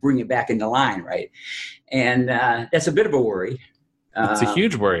wanting to bring it back into line, right? And that's a bit of a worry. It's a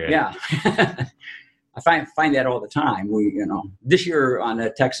huge worry. Yeah. I find that all the time. This year on the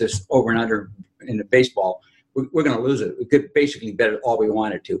Texas over and under in the baseball, we're going to lose it. We could basically bet it all we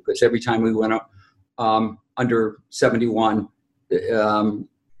wanted to, because every time we went up under 71, the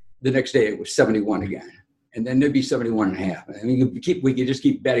next day it was 71 again. And then there'd be 71.5. I mean, we could just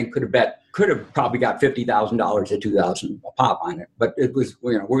keep betting. Could have probably got $50,000 at 2,000 a pop on it. But it was,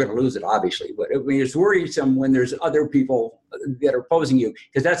 we're going to lose it, obviously. But it's worrisome when there's other people that are opposing you,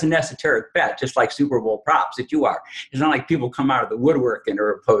 because that's an esoteric bet, just like Super Bowl props that you are. It's not like people come out of the woodwork and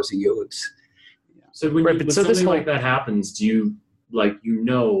are opposing you. So when something like that happens, do you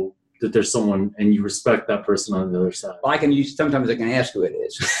that there's someone and you respect that person on the other side? Well, sometimes I can ask who it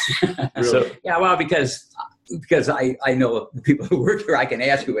is. Really? So, yeah, well, because I know the people who work here, I can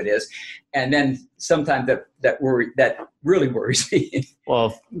ask who it is. And then sometimes that really worries me.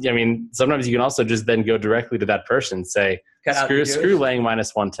 Well, I mean, sometimes you can also just then go directly to that person and say, screw laying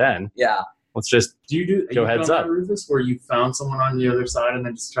 -110. Yeah. Let's just Do you do? Go you've heads done up. that, Rufus, where you found someone on the other side and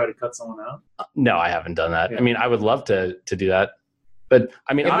then just try to cut someone out? no, I haven't done that. Yeah. I mean, I would love to do that, but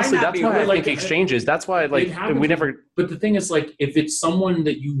I mean, It might honestly, not that's be why I like- think exchanges. That's why like happens we with- never. But the thing is, like, if it's someone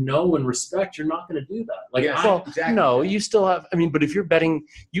that you know and respect, you're not going to do that. Like, Yeah. Well, Exactly. no, you still have. I mean, but if you're betting,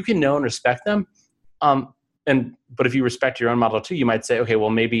 you can know and respect them. But if you respect your own model too, you might say, okay, well,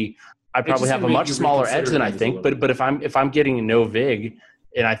 maybe I probably just have a gonna make much you smaller edge reconsider than I things a think. little But if I'm getting no vig,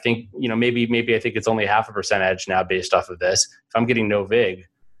 and I think maybe I think it's only 0.5% edge now based off of this. If I'm getting no vig,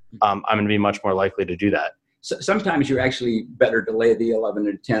 I'm going to be much more likely to do that. So sometimes you're actually better to lay the 11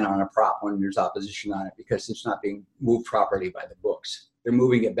 or 10 on a prop when there's opposition on it because it's not being moved properly by the books. They're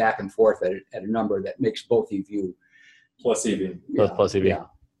moving it back and forth at a number that makes both of you plus EV. Both plus EV. Yeah.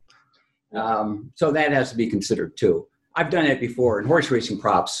 So that has to be considered too. I've done it before in horse racing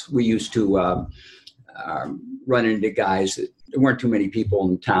props. We used to run into guys that there weren't too many people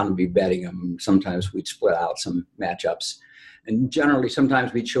in town to be betting them. Sometimes we'd split out some matchups. And generally,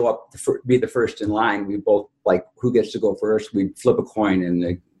 sometimes we'd show up, be the first in line. We both like who gets to go first. We'd flip a coin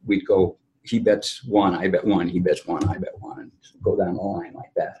and we'd go, he bets one, I bet one, he bets one, I bet one, and go down the line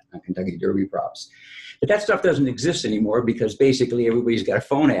like that on Kentucky Derby props. But that stuff doesn't exist anymore because basically everybody's got a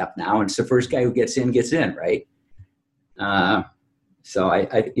phone app now, and it's the first guy who gets in, right? So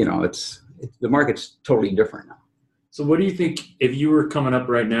it's the market's totally different now. So what do you think if you were coming up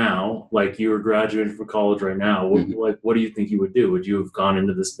right now, like you were graduating from college right now, what do you think you would do? Would you have gone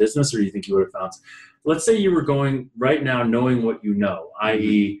into this business, or do you think you would have found, let's say you were going right now knowing what you know,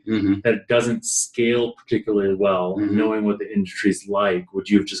 i.e. that it doesn't scale particularly well, and knowing what the industry's like, would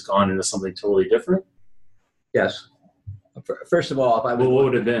you have just gone into something totally different? Yes. First of all, if I Well, what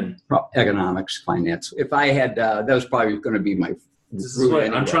would it have been? economics, finance. If I had, that was probably going to be my This is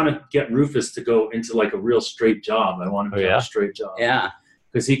what I'm trying to get Rufus to go into like a real straight job. I want him to have a straight job. Yeah.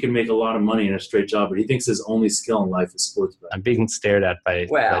 Because he can make a lot of money in a straight job, but he thinks his only skill in life is sports betting. I'm being stared at by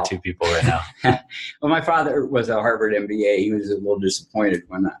two people right now. Well, my father was a Harvard MBA. He was a little disappointed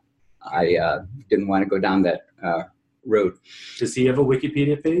when I didn't want to go down that road. Does he have a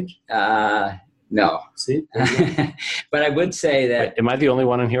Wikipedia page? No. See? But I would say that. Am I the only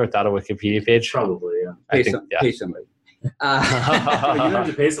one in here without a Wikipedia page? Probably, yeah. Pay somebody. You don't have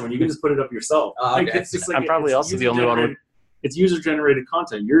to pay someone. You can just put it up yourself. Oh, okay. It's just I'm probably also the only one. It's user-generated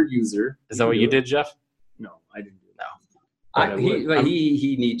content. Your user. Is that what you did, Jeff? No, I didn't do that.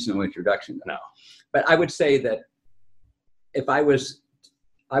 He needs no introduction. No. But I would say that if I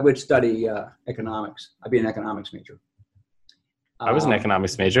would study economics. I'd be an economics major. I was an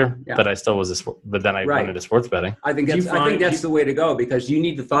economics major, but I still was but then I went into sports betting. I think that's the way to go because you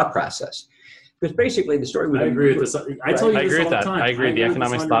need the thought process. Because basically the story. I agree with this. I tell you this all the time. I agree. The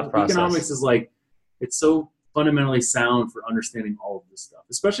economics thought process. Economics is like, it's so fundamentally sound for understanding all of this stuff,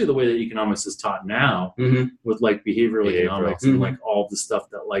 especially the way that economics is taught now with like behavioral economics and like all the stuff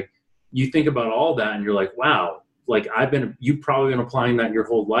that like you think about all that and you're like, wow, like you've probably been applying that your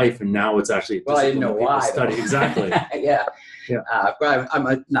whole life and now it's actually I didn't know why. Study. Exactly. Yeah. But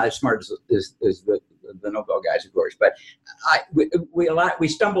I'm not as smart as the Nobel guys, of course. But we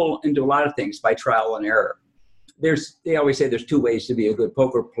stumble into a lot of things by trial and error. They always say there's two ways to be a good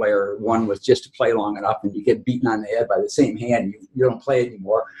poker player. One was just to play long enough and you get beaten on the head by the same hand. You don't play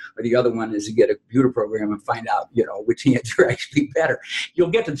anymore. Or the other one is to get a computer program and find out, which hands are actually better. You'll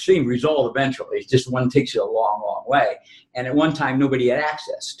get to the same result eventually. It's just one takes you a long, long way. And at one time, nobody had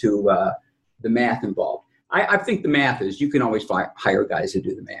access to the math involved. I think the math is, you can always hire guys to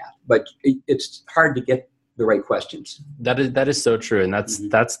do the math, but it's hard to get the right questions. That is so true. And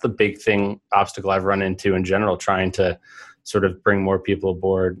that's the big obstacle I've run into in general, trying to sort of bring more people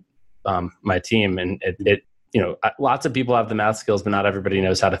aboard my team. And lots of people have the math skills, but not everybody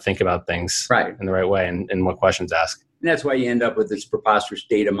knows how to think about things in the right way and what questions ask. And that's why you end up with this preposterous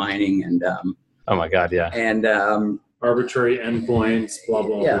data mining and oh my God, yeah. And arbitrary endpoints, blah,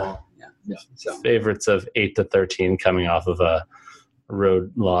 blah, blah. Yeah. So favorites of 8-13 coming off of a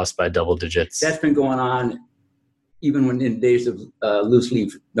road loss by double digits. That's been going on even when in days of loose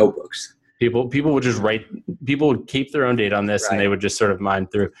leaf notebooks. People would keep their own data on this and they would just sort of mine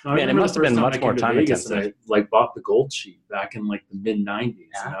through. Man, it must have been much more time intensive. I bought the gold sheet back in like the mid 90s.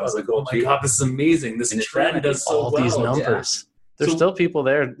 And I was like, oh my God, this is amazing. This trend does so well. All these numbers. There's still people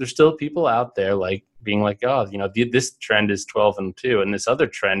there. There's still people out there like being like, oh, this trend is 12-2, and this other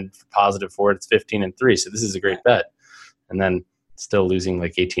trend positive for it's 15-3. So this is a great bet, and then still losing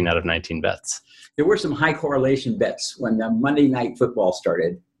like 18 out of 19 bets. There were some high correlation bets when Monday Night Football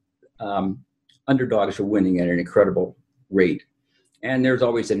started. Underdogs were winning at an incredible rate, and there's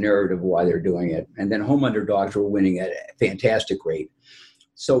always a narrative why they're doing it. And then home underdogs were winning at a fantastic rate.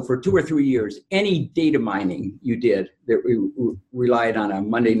 So for 2 or 3 years, any data mining you did that relied on a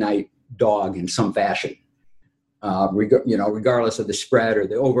Monday night dog in some fashion, regardless of the spread or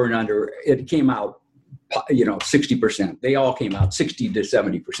the over and under, it came out, 60%. They all came out 60 to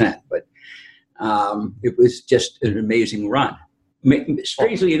 70%, but it was just an amazing run.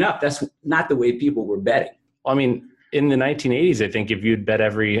 Strangely enough, that's not the way people were betting. I mean, in the 1980s, I think if you'd bet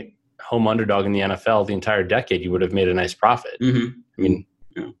every home underdog in the NFL the entire decade, you would have made a nice profit. Mm-hmm. I mean,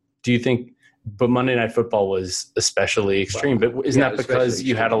 do you think, but Monday Night Football was especially extreme, but isn't that because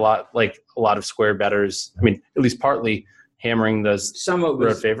you had a lot of square bettors? I mean, at least partly hammering those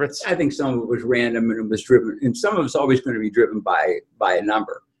road favorites? I think some of it was random and it was driven, and some of it's always going to be driven by a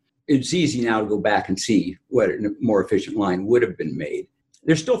number. It's easy now to go back and see what a more efficient line would have been made.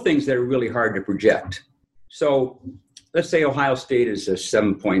 There's still things that are really hard to project. So let's say Ohio State is a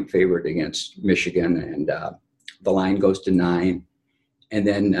 7-point favorite against Michigan, and the line goes to 9, and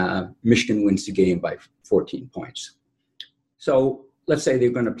then Michigan wins the game by 14 points. So let's say they're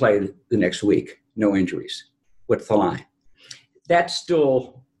going to play the next week, no injuries. What's the line? That's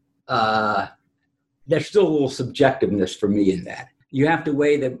still there's still a little subjectiveness for me in that. You have to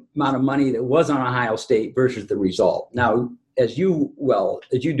weigh the amount of money that was on Ohio State versus the result. Now, as you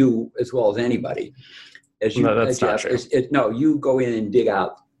do as well as anybody, you go in and dig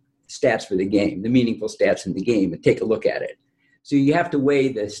out stats for the game, the meaningful stats in the game, and take a look at it. So you have to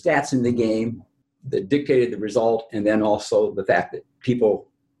weigh the stats in the game that dictated the result, and then also the fact that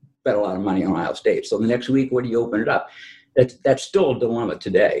people bet a lot of money on Ohio State. So the next week, what do you open it up? That's still a dilemma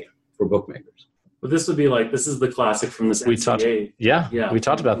today for bookmakers. But this would be this is the classic from this NCAA. We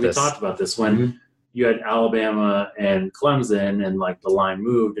talked about this. We talked about this when you had Alabama and Clemson, and the line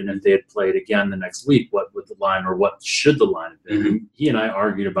moved, and if they had played again the next week, what would the line, or what should the line have been? Mm-hmm. He and I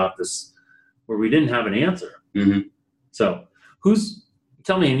argued about this where we didn't have an answer. Mm-hmm. So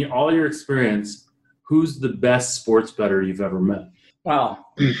tell me, in all your experience, who's the best sports bettor you've ever met?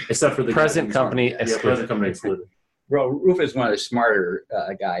 Well, except for the present company excluded. Present company excluded. Well, Ruf is one of the smarter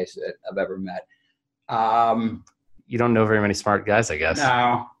guys that I've ever met. You don't know very many smart guys, I guess.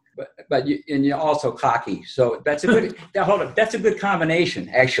 No, but you're also cocky. So that's a good. Hold on, that's a good combination,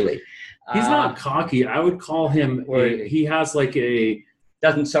 actually. He's not cocky. I would call him. He has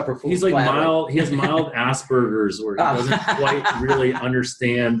doesn't suffer from. He's mild. He has mild Asperger's, where he doesn't quite really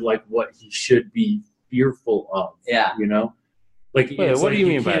understand what he should be fearful of. Yeah, Wait, what do you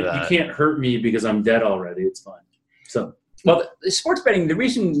mean by that? You can't hurt me because I'm dead already. It's fine. So. Well, the sports betting, the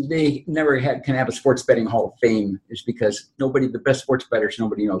reason they never can have a sports betting Hall of Fame is because the best sports bettors,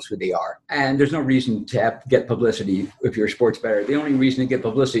 nobody knows who they are. And there's no reason to get publicity if you're a sports bettor. The only reason to get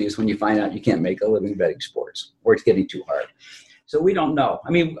publicity is when you find out you can't make a living betting sports, or it's getting too hard. So we don't know.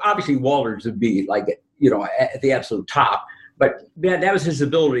 I mean, obviously Walters would be at the absolute top, but that was his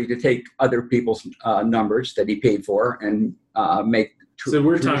ability to take other people's numbers that he paid for and make. So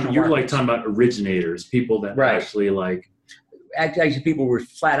you're talking about originators, people that actually people were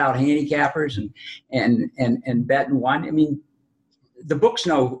flat out handicappers and bet and won. I mean, the books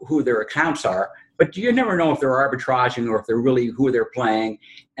know who their accounts are, but you never know if they're arbitraging or if they're really who they're playing,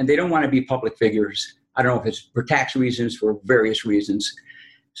 and they don't want to be public figures. I don't know if it's for tax reasons, for various reasons.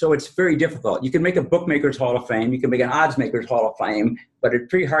 So it's very difficult. You can make a bookmakers Hall of Fame, you can make an odds makers Hall of Fame, but it's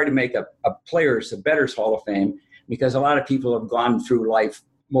pretty hard to make a bettors Hall of Fame, because a lot of people have gone through life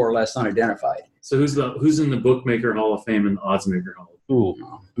more or less unidentified. So who's in the Bookmaker Hall of Fame and the Oddsmaker Hall of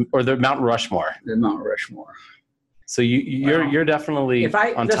Fame? Or the Mount Rushmore. The Mount Rushmore. So you're definitely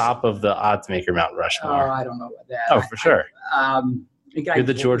top of the Oddsmaker Mount Rushmore. Oh, I don't know about that. Oh, for sure. You're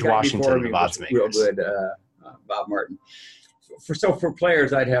the George Washington of oddsmakers. Real good, Bob Martin. For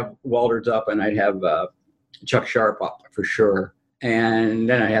players, I'd have Walters up, and I'd have Chuck Sharp up for sure. And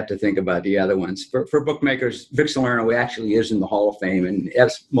then I have to think about the other ones. For bookmakers, Vic Salerno actually is in the Hall of Fame, and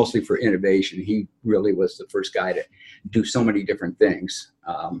that's mostly for innovation. He really was the first guy to do so many different things.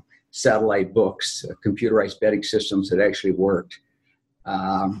 Satellite books, computerized betting systems that actually worked.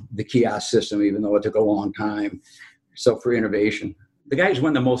 The kiosk system, even though it took a long time. So for innovation. The guy who's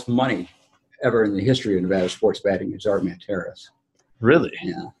won the most money ever in the history of Nevada sports betting is Art Manteris. Really?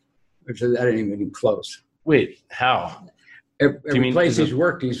 Yeah. That ain't even close. Wait, how? Every place he's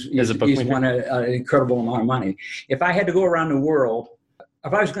worked, he's won an incredible amount of money. If I had to go around the world,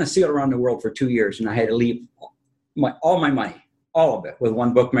 if I was going to sail around the world for 2 years and I had to leave all my money, all of it, with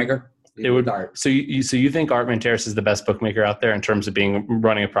one bookmaker, it would Art. So you think Art Manteris is the best bookmaker out there in terms of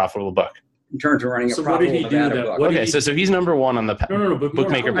running a profitable book? In terms of running a profitable Nevada book. Okay, so he's number one on the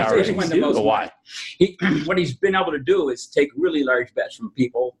bookmaker power rankings. But why? What he's been able to do is take really large bets from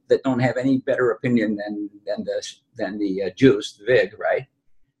people that don't have any better opinion than the juice, the vig, right?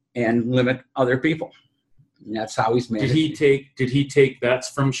 and limit other people. And that's how he's made Did it. he take bets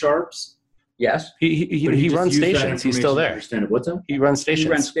from Sharps? Yes. But He just runs used that stations. He's still information to there. understand it. What's that? He runs He stations.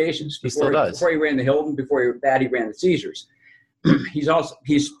 ran stations. He still does. Before he ran the Hilton, before that he ran the Caesars.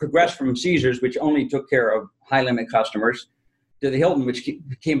 He's progressed from Caesars, which only took care of high limit customers, to the Hilton, which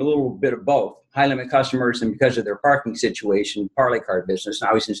became a little bit of both high limit customers and because of their parking situation, parlay card business.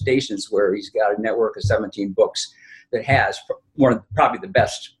 Now he's in stations where he's got a network of 17 books that has probably the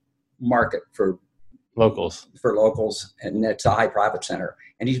best market for Locals. and that's a high profit center.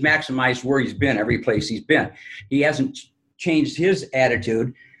 And he's maximized where he's been, every place he's been. He hasn't changed his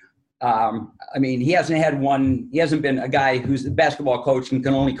attitude. He hasn't been a guy who's the basketball coach and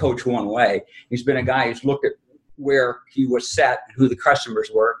can only coach one way. He's been a guy who's looked at where he was set, who the customers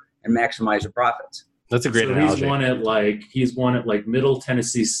were, and maximize the profits. That's a great analogy. He's won at like Middle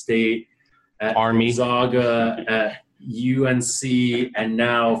Tennessee State, at Army, Gonzaga, at UNC, and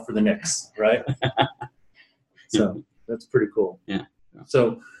now for the Knicks, right? So that's pretty cool. Yeah.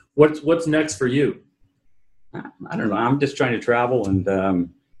 So what's next for you? I don't know. I'm just trying to travel and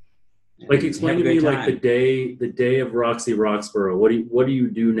explain to me like the day of Roxy Roxborough. What do you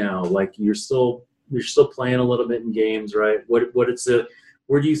do now? Like you're still playing a little bit in games, right? Where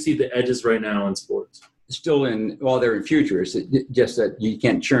do you see the edges right now in sports? Still they're in futures, just that you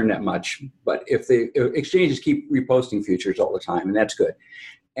can't churn that much. But if the exchanges keep reposting futures all the time, and that's good.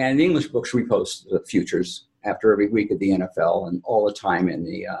 And the English books repost the futures after every week of the NFL and all the time in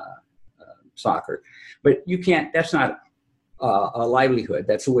the soccer. But you can't, that's not a livelihood.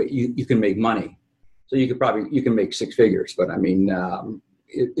 That's the way you can make money. So you can make six figures, but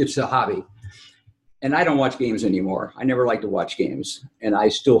it's a hobby. And I don't watch games anymore. I never like to watch games, and I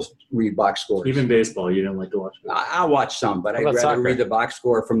still read box scores. Even baseball, you don't like to watch baseball? I'll watch some, but I'd rather soccer? read the box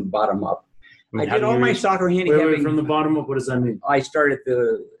score from the bottom up. I how did do all you my read? soccer handicapping. Wait, from the bottom up, what does that mean? I start at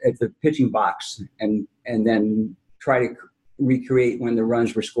the pitching box and then try to recreate when the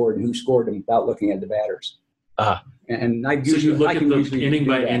runs were scored and who scored them without looking at the batters. And I So you look I at can the usually inning do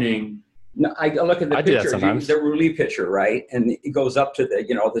by that. inning. No, I look at the I do that pitcher, sometimes. the relief pitcher, right? And it goes up to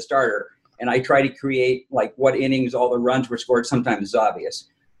the starter. And I try to create like what innings all the runs were scored. Sometimes it's obvious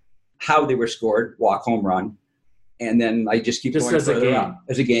how they were scored, walk, home run, and then I just keep Just going as a further game. up.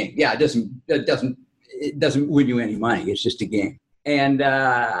 As a game. Yeah, it doesn't win you any money. It's just a game. And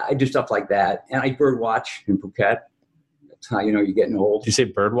I do stuff like that. And I bird watch in Phuket. That's how you know you're getting old. Did you say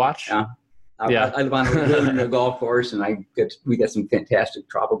bird watch? Yeah. Yeah. I live on a golf course, and we get some fantastic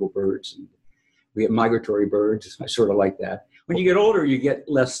tropical birds. And we have migratory birds. I sort of like that. When you get older, you get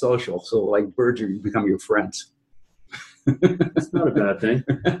less social. So like birds become your friends. It's not a bad thing.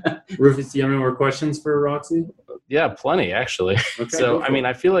 Rufus, do you have any more questions for Roxy? Yeah, plenty actually. Okay, So go I for mean, it.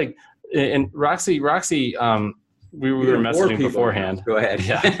 I feel like, and Roxy, we were messaging beforehand. Go ahead.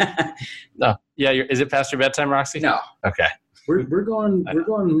 Yeah. No, yeah. Is it past your bedtime, Roxy? No. Okay. We're going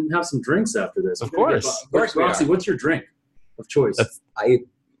to have some drinks after this. Of We're gonna course. get- Of course we Roxy, are. what's your drink of choice? I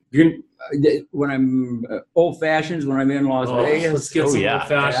when I'm old fashions when I'm in Las Vegas, let's get Oh, some yeah. old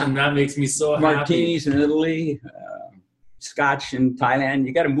fashioned. That makes me so happy. martinis in Italy, Scotch in Thailand.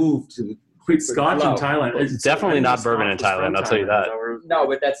 You got to move to Wait, Scotch in Flow. Thailand. It's definitely I know not bourbon in Scotch is Thailand, from I'll tell you that. Is where- no,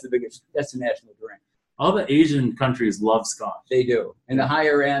 but that's the biggest. That's the national drink. All the Asian countries love Scotch. They do. And the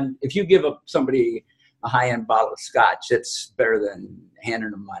higher end, if you give up somebody a high end bottle of Scotch, it's better than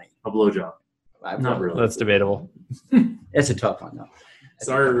handing them money. A blowjob. Not really. That's debatable. That's a tough one, though.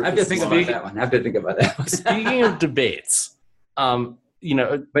 Sorry, I have to think about Speaking- that one. I have to think about that one. Speaking of debates, you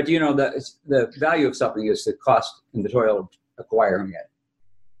know, But the value of something is the cost and the toil of acquiring it.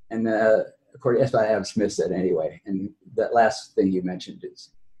 And according, that's what Adam Smith said anyway. And that last thing you mentioned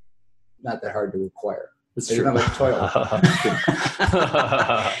is not that hard to acquire. It's There's true. not much toil.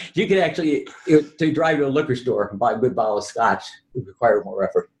 You could actually, to drive to a liquor store and buy a good bottle of Scotch would require more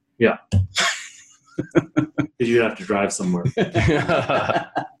effort. Because you have to drive somewhere.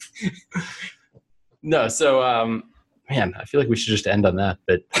 No, so man, I feel like we should just end on that.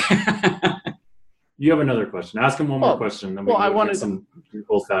 But You have another question. Ask him one more Well, question. Then well, I can get wanted- some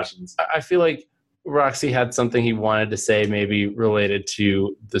old fashions. I feel like Roxy had something he wanted to say, maybe related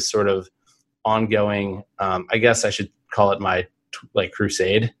to the sort of ongoing, I guess I should call it my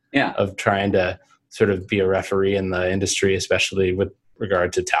crusade of trying to sort of be a referee in the industry, especially with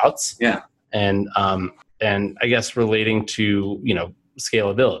regard to touts. Yeah. And I guess relating to,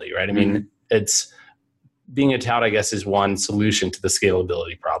 scalability, right? I mean, it's being a tout, I guess, is one solution to the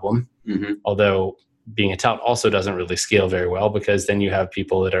scalability problem. Mm-hmm. Although being a tout also doesn't really scale very well, because then you have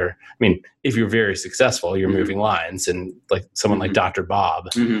people that are, if you're very successful, you're Mhm. moving lines, and like someone like Mhm. Dr. Bob,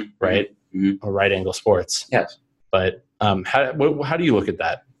 Mm-hmm. right? Mhm. Or Right Angle Sports. Yes. But how do you look at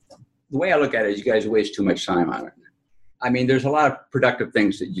that? the way I look at it is you guys waste too much time on it. I mean, there's a lot of productive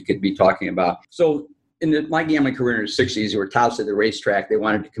things that you could be talking about. So in my gambling career in the 60s, there were touts at the racetrack. They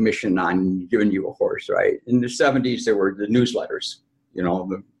wanted to commission on giving you a horse, right? In the 70s, there were the newsletters,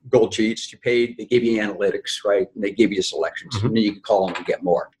 the gold cheats. You paid, they gave you analytics, right? And they gave you selections. And then you could call them and get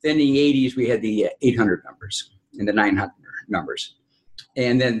more. Then in the 80s, we had the 800 numbers and the 900 numbers.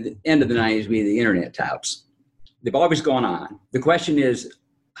 And then the end of the 90s, we had the internet touts. They've always gone on. The question is,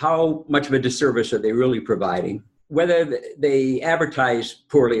 how much of a disservice are they really providing? Whether they advertise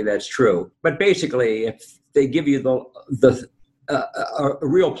poorly, that's true. But basically, if they give you a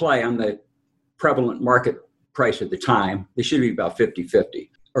real play on the prevalent market price at the time, they should be about 50-50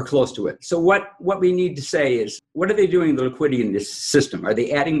 or close to it. So what we need to say is, what are they doing with the liquidity in this system? Are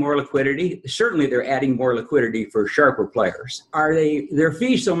they adding more liquidity? Certainly, they're adding more liquidity for sharper players. Are their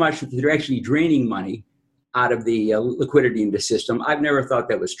fees so much that they're actually draining money out of the liquidity in the system? I've never thought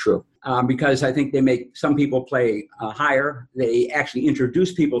that was true because I think they make some people play higher. They actually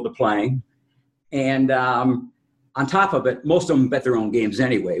introduce people to playing. And on top of it, most of them bet their own games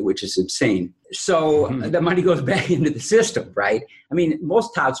anyway, which is insane. So the money goes back into the system, right? I mean,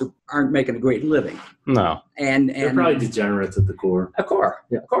 most touts aren't making a great living. No. And they're probably degenerates at the core. Of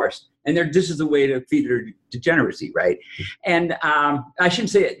course. And this is the way to feed their degeneracy, right? And I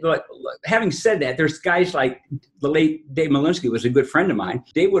shouldn't say it, but having said that, there's guys like the late Dave Malinsky was a good friend of mine.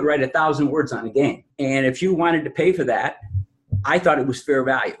 Dave would write 1,000 words on a game. And if you wanted to pay for that, I thought it was fair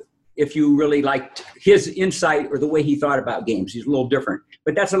value. If you really liked his insight or the way he thought about games, he's a little different.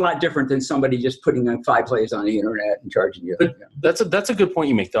 But that's a lot different than somebody just putting on 5 plays on the internet and charging you. But that's a good point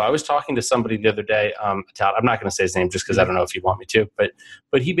you make, though. I was talking to somebody the other day. I'm not going to say his name just because I don't know if you want me to.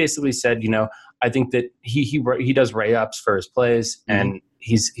 But he basically said, I think that he does ray-ups for his plays, and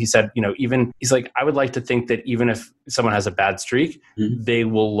he said, he's like, I would like to think that even if someone has a bad streak, they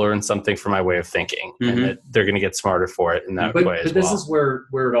will learn something from my way of thinking, and that they're going to get smarter for it in that way as well. But this is where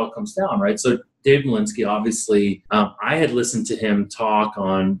it all comes down, right? So Dave Malinsky, obviously, I had listened to him talk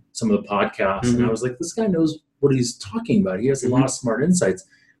on some of the podcasts, and I was like, this guy knows what he's talking about. He has a lot of smart insights.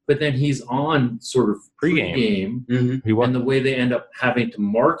 But then he's on sort of pre-game, and the way they end up having to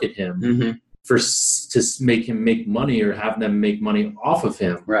market him to make him make money or have them make money off of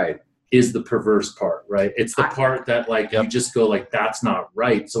him, right, is the perverse part, right? It's the part that you just go that's not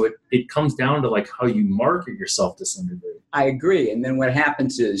right. So it comes down to how you market yourself to some degree. I agree. And then what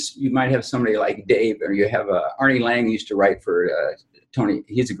happens is you might have somebody like Dave, or you have Arnie Lang used to write for Tony.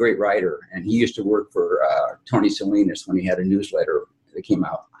 He's a great writer, and he used to work for Tony Salinas when he had a newsletter that came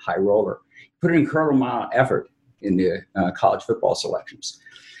out, High Roller. He put an incredible amount of effort in the college football selections.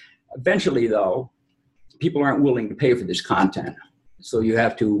 Eventually, though, people aren't willing to pay for this content. So you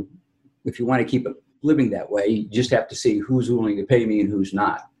have to, if you want to keep it living that way, you just have to see who's willing to pay me and who's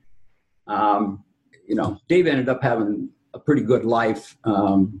not. Dave ended up having a pretty good life,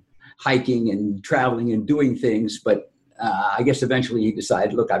 hiking and traveling and doing things. But I guess eventually he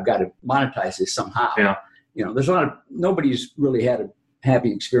decided, look, I've got to monetize this somehow. Yeah. There's nobody's really had a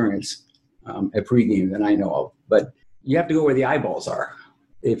happy experience at pregame that I know of. But you have to go where the eyeballs are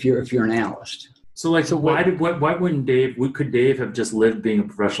if you're an analyst. So why wouldn't Dave? Could Dave have just lived being a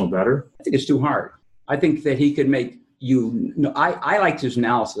professional bettor? I think it's too hard. I think that he could make you. I liked his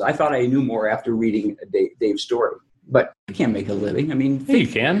analysis. I thought I knew more after reading Dave's story. But you can't make a living. I mean, you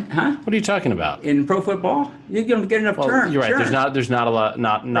can. Huh? What are you talking about? In pro football, you don't get enough turns. You're right. There's not a lot.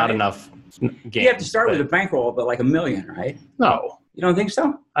 Not right. Enough games. You have to start with a bankroll of $1 million, right? No, you don't think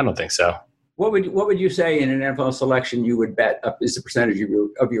so? I don't think so. What would you say in an NFL selection you would bet up is the percentage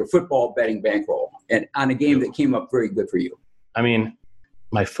of your football betting bankroll and on a game that came up very good for you? I mean,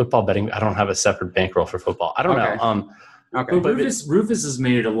 my football betting, I don't have a separate bankroll for football. I don't know. Okay. But Rufus has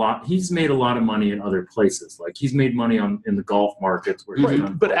made a lot. He's made a lot of money in other places. He's made money in the golf markets.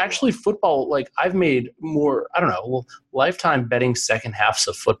 But actually, football, I've made more. I don't know. Well, lifetime betting second halves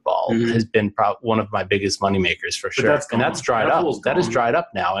of football has been one of my biggest money makers for sure. That's dried up. That is dried up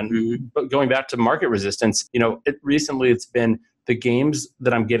now. And but going back to market resistance, recently it's been the games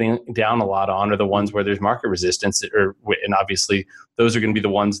that I'm getting down a lot on are the ones where there's market resistance, and obviously those are going to be the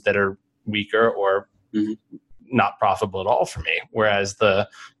ones that are weaker or not profitable at all for me. Whereas the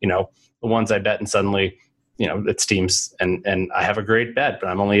ones I bet and suddenly, it steams and I have a great bet, but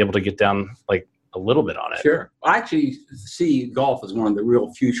I'm only able to get down a little bit on it. Sure. I actually see golf as one of the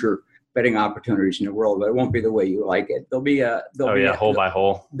real future betting opportunities in the world, but it won't be the way you like it. There'll be hole by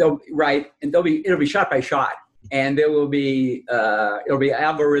hole. Right. And it'll be shot by shot, and there will be, it'll be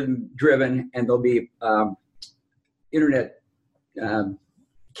algorithm driven, and there'll be internet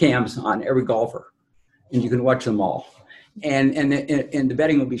cams on every golfer. And you can watch them all. And the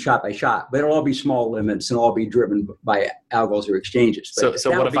betting will be shot by shot, but it'll all be small limits and all be driven by algos or exchanges. But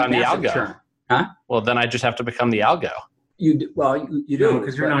So what if I'm the massive algo? churn. Huh? Well, then I just have to become the algo. You do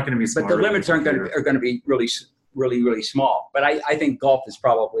because you're not going to be smart. But the limits are going to be really, really, really small. But I think golf is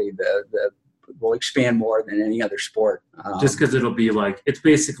probably will expand more than any other sport. Just because it'll be like, it's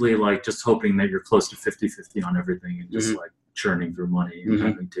basically like just hoping that you're close to 50-50 on everything and just like churning through money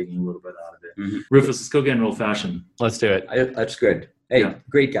and taking a little bit out of it. Rufus, let's go get an old fashioned. Let's do it. That's good. Hey,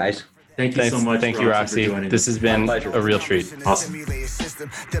 great guys. Thank you so much. Thank you, Roxy. This has been a real treat. Awesome.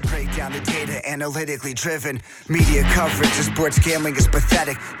 That break down the data, analytically driven. Media coverage of sports gambling is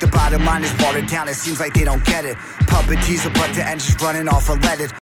pathetic. The bottom line is watered down. It seems like they don't get it. Puppet teaser, but the engine's running off unleaded.